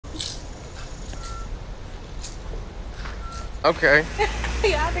Okay.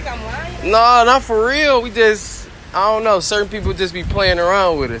 Yeah, I think I'm lying. No, not for real. We just, I don't know. Certain people just be playing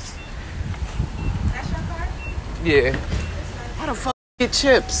around with us. That's your car? Yeah. How the fuck get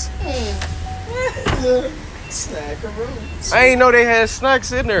chips? Snackaroos. I ain't know they had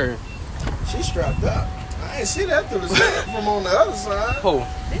snacks in there. She strapped up. I ain't see that through the snack from on the other side. Who?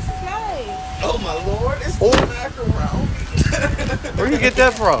 This is nice. Oh my lord, it's the macaroni. Where you get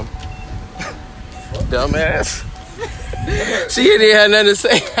that from? Dumbass. She didn't even have nothing to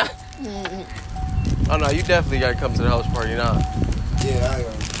say. Oh no, you definitely gotta come to the house party now. Yeah, I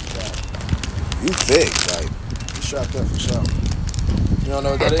am. You thick, like you strapped up for sure. You don't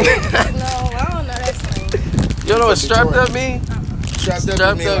know what that is? No, I don't know that song. You don't know what strapped up mean? Strapped Strapped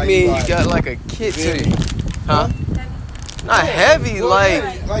up like mean you you got like a kit to you. Huh? Heavy. Not heavy, like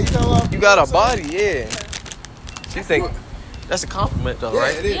you got a body, yeah. She think that's a compliment though,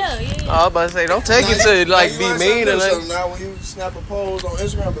 right? It is. Yeah. I was about to say, don't take it to like be mean or so like. now when you snap a pose on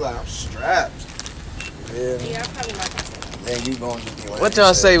Instagram, be like, I'm strapped. Yeah. Yeah, I probably like that. Man, you going to be like. What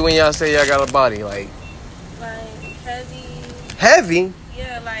y'all say when y'all say y'all got a body? Like Heavy. heavy?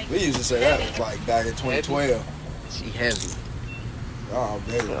 Yeah, like. We used to say that like back in 2012. She heavy. Oh,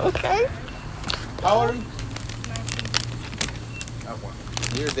 baby. Okay. How old are you? 19.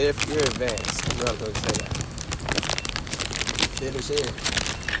 You're advanced. I'm not gonna say that. Fit is here.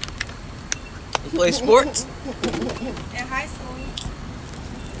 You play sports? In high school.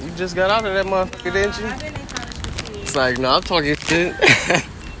 You just got out of that motherfucker, didn't you? I've been in college for 2 years. It's like, no, I'm talking shit.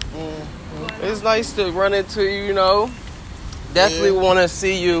 It's nice to run into you, you know. Definitely want to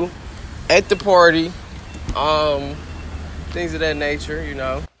see you at the party. Things of that nature, you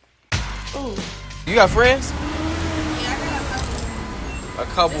know. Ooh. You got friends? Yeah, I got A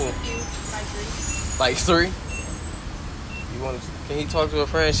couple. just a few, Like like 3. three? Can he talk to a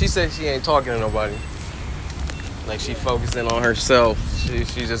friend? She said she ain't talking to nobody. Like she focusing on herself. She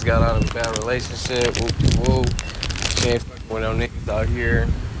just got out of a bad relationship. Woo. She ain't fucking with no niggas out here.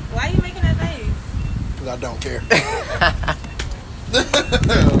 Why are you making that face? Because I don't care.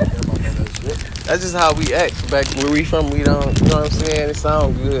 That's just how we act. Back where we from, we don't, you know what I'm saying? It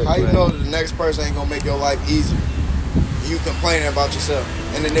sounds good. How you know the next person ain't gonna make your life easier? You complaining about yourself,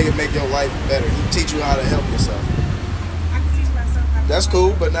 and the nigga make your life better. He teach you how to help yourself. I can teach myself how to That's do cool,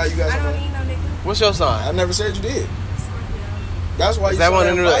 it. but now you guys. I don't need no nigga. What's your sign? I never said you did. Scorpio. That's why Is you. that one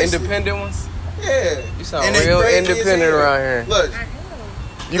of the feisty. independent ones? Yeah. You sound And they real crazy as independent hell. around here. Look, I am.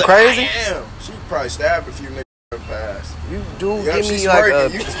 You look, crazy? I am. She probably stabbed a few niggas in the past. You do Yeah, give she's me like a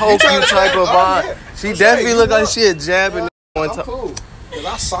smirking. You pokey trying to type say, of oh, vibe. yeah. She I'm definitely saying, look you like up. she a jabbing one I'm time. cool. Cause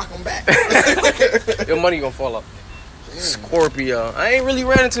I sock them back. Your money gonna fall off. Scorpio. I ain't really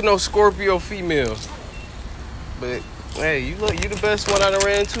ran into no Scorpio females. But hey, you the best one I done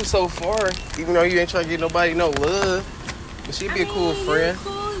ran into so far. Even though you ain't trying to get nobody no love. But she'd be a cool friend.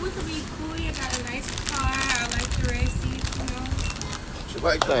 You're cool. We could be cool. You got a nice car. I like the red seats, you know. She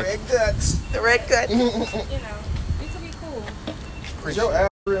like the red guts. The red cut. You know, we could be cool. Is your ass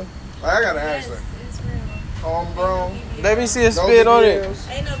real? Like, I gotta Yes, ask her. it's real. Homegrown. Let me see a No spit on it. BBLs.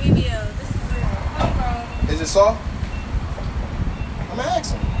 Ain't no BBL. This is real. Homegrown. Is it soft? I'm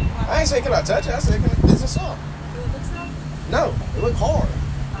asking. I ain't say can I touch it. I said is it soft? Do it look soft? No, it look hard.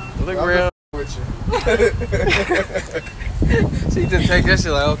 Look I'm real. with you. She just take that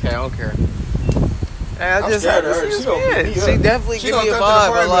shit like, okay, I don't care. Hey, I'm just scared had of to her. see She a gonna beat spit. me She up. definitely She give gonna me a come to the vibe,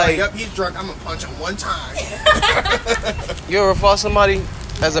 party but and be like, yep, he's drunk. I'm gonna punch him one time. you ever fought somebody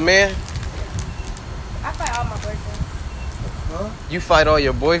as a man? I fight all my boyfriends. Huh? You fight all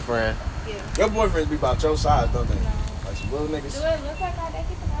your boyfriend. Yeah. Your boyfriends be about your size, don't they? No. Like some little niggas. Do it look like I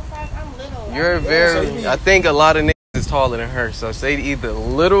keep it my size? I'm little. You're so very. you mean- I think a lot of niggas is taller than her, so say either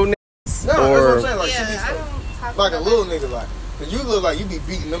little niggas No, or. that's what I'm saying. Like, Yeah, she be I don't talk like a about little that. nigga, like. Cause you look like you be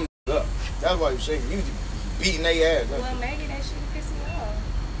beating them up. That's why you saying you be beating their ass. Well, maybe that shit piss me off.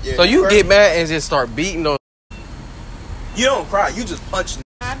 Yeah, So you crazy. get mad and just start beating those. You don't cry. You just punch.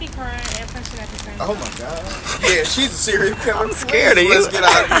 I be crying and punching at the same time. Oh my god. Yeah, she's a serial killer. I'm scared of you. Let's get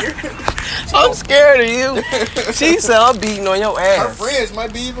out of here. I'm scared of you. She said I'm beating on your Her ass. friends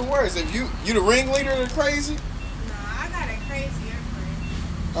might be even worse. If you the ringleader of the crazy. Nah, I got a crazier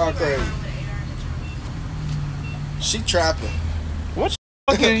friend. Oh, She crazy. ride around with an AR. She trapping. What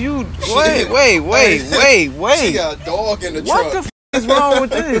the fuck is you? Wait. She got a dog in the What truck. the fuck is wrong with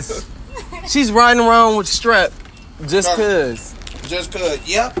this? She's riding around with strap just No. cause. Just cause.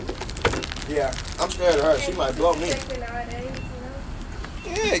 Yep. Yeah, I'm scared of her. She might blow me. Protected nowadays,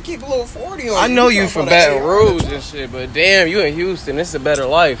 you know? Yeah, keep a little 40 on. I know you talking from about Baton an AR. Rouge and shit, but damn, you in Houston. It's a better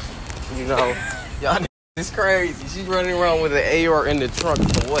life. You know, y'all niggas is crazy. She's running around with an AR in the trunk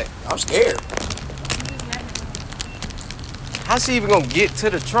for what? I'm scared. How's she even gonna get to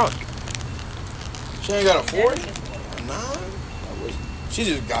the trunk? She ain't got a 40? Nah. She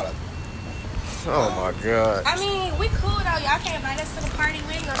just got a. Oh my god. I mean, we cool though. Y'all can't invite us to the party.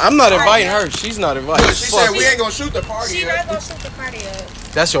 We ain't gonna I'm not inviting party her. up. She's not inviting. She said we ain't gonna shoot the party. She not gonna shoot the party up.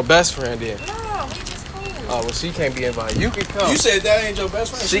 That's your best friend then. No, we just cool. Oh well, she can't be invited. You can come. You said that ain't your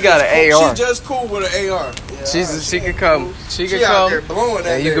best friend. She got an cool. AR. She just cool with an AR. Yeah, She could come. She could out come. there blowing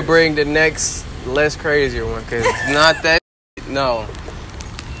that And you bitch. could bring the next less crazier one, cause it's not that. No.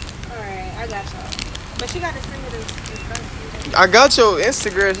 Alright, I got y'all. But you gotta send me this first. I got your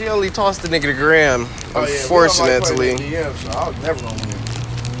Instagram. She only tossed the nigga the gram. Oh, yeah, Unfortunately. DMs, so I was never gonna win.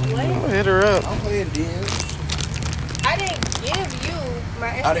 What? I'm gonna hit her up. I'm playing DMs. I didn't give you my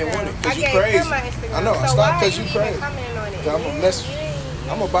Instagram. I didn't want it because you gave crazy. him my Instagram. I know. So It's why not because are you even crazy. commenting on it? I'm gonna mess.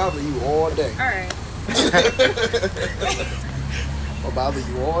 I'm gonna bother you all day. Alright. I'll bother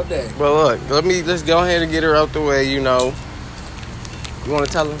you all day. But look, let's go ahead and get her out the way. You know. You want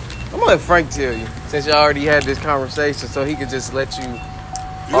to tell her? I'm gonna let Frank tell you, since you already had this conversation, so he could just let you. You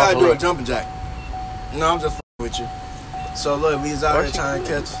gotta do a jumping jack. No, I'm just with you. So look, we was out here trying to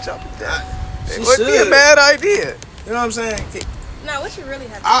catch jumping jack. She It would be a should. bad idea. You know what I'm saying? No, what you really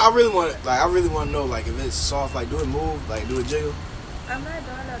have to do? I really want to know, like, if it's soft, like, do it move, like, do it jiggle. I'm not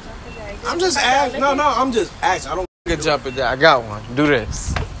doing no jumping jack. I'm just asking. No, I'm just asking. I don't. Good jumping jack. I got one. Do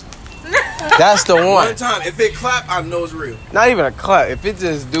this. That's the one. One time, if it clap, I know it's real. Not even a clap. If it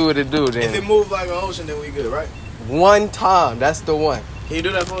just do it, then. If it move like an ocean, then we good, right? One time. That's the one. Can you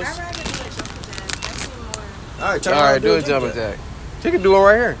do that for I'd us? rather do a jumping jack. That seems more. All right, turn All around right, and do a jumping jack. She can do it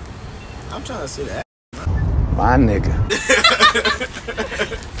right here. I'm trying to see that. My nigga.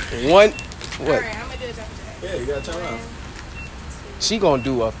 One. What? Alright, I'm gonna do a jumping jack. Yeah, you gotta turn around. She gonna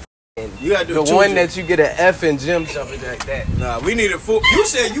do a. You gotta do The two one jig. that you get an F in gym jumping jack. That. Nah, we need a full. You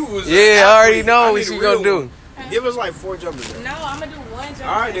said you was. Yeah, I already know I what need she a gonna real do. one. Give us like 4 jumping jacks. No, I'm gonna do one jumping jack.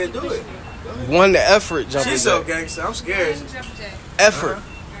 All right, then You do pushing it. One the effort jumping She's so jack. gangster. I'm scared. One jumping jack. Effort.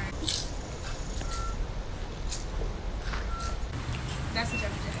 That's a jumping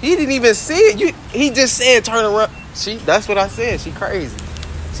jack. He didn't even see it. He just said turn around. That's what I said. She crazy.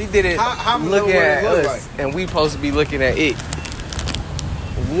 She did it How looking what at it look us, and we supposed to be looking at it.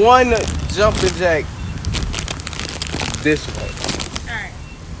 One jumping jack this way. Alright.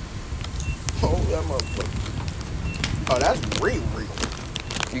 Oh, that motherfucker. Oh, that's real.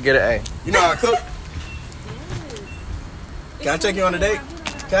 You get an A. You know how I cook? Yes. Can I take you on a date?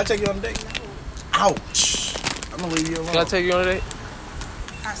 Can I take you on a date? Ouch. I'm gonna leave you alone. Can I take you on a date?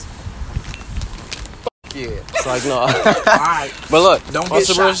 Possible. Yeah. It's like no. Alright. But look, Don't on get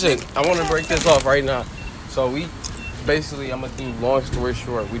some real shot, shit. I want to break this off right now. So we basically, I'm gonna do long story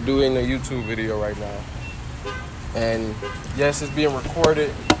short. We doing a YouTube video right now, and yes, it's being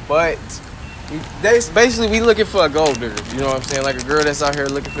recorded, but we looking for a gold digger. You know what I'm saying? Like a girl that's out here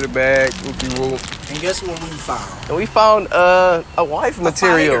looking for the bag. Whoop-de-whoop. And guess what we found? And we found a wife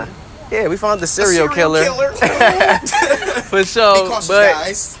material. fighter. Yeah, we found the serial killer. For sure. Be cautious, But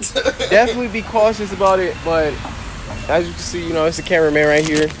guys. definitely be cautious about it. But as you can see, you know, it's the cameraman right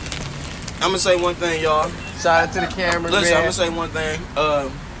here. I'm gonna say one thing, y'all. Shout out to the cameraman. Listen, I'm gonna say one thing.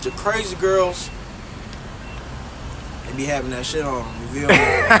 The crazy girls, they be having that shit on them, you feel me?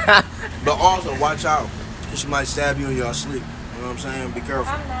 But also, watch out. She might stab you in your sleep. You know what I'm saying? Be careful.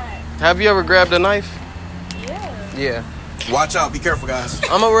 I'm not. Have you ever grabbed a knife? Yeah. Yeah. Watch out. Be careful, guys.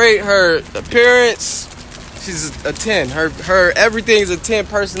 I'm gonna rate her appearance. She's a 10. Her everything's a 10.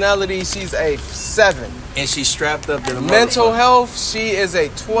 Personality, she's a 7. And she's strapped up to the Mental motherfucker. health, she is a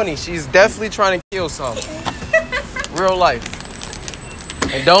 20. She's definitely trying to kill something. Real life.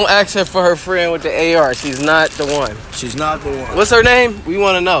 And don't ask her for her friend with the AR. She's not the one. She's not the one. What's her name? We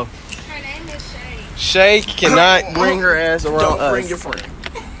want to know. Her name is Shay. Shay cannot bring her ass around Don't us. bring your friend.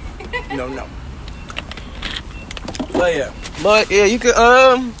 No. But yeah. But yeah, you could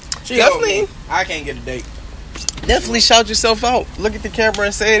She definitely old me. I can't get a date. definitely shout yourself out. Look at the camera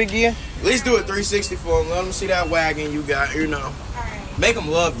and say it again. At least do a 360 for them. Let them see that wagon you got, you know. Alright. Make them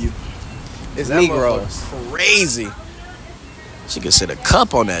love you. It's That Negroes. motherfucker's crazy. She could sit a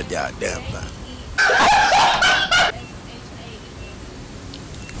cup on that goddamn thing.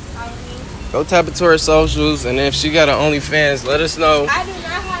 Go tap into her socials, and if she got an OnlyFans, let us know. I do not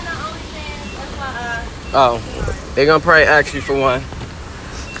have no OnlyFans. That's my Oh, they gonna probably ask you for one.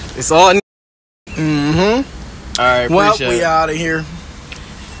 It's all. Mm-hmm. All right, Well, appreciate we it. out of here.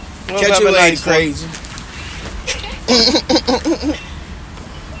 Well, Catch have you a later, nice one. crazy.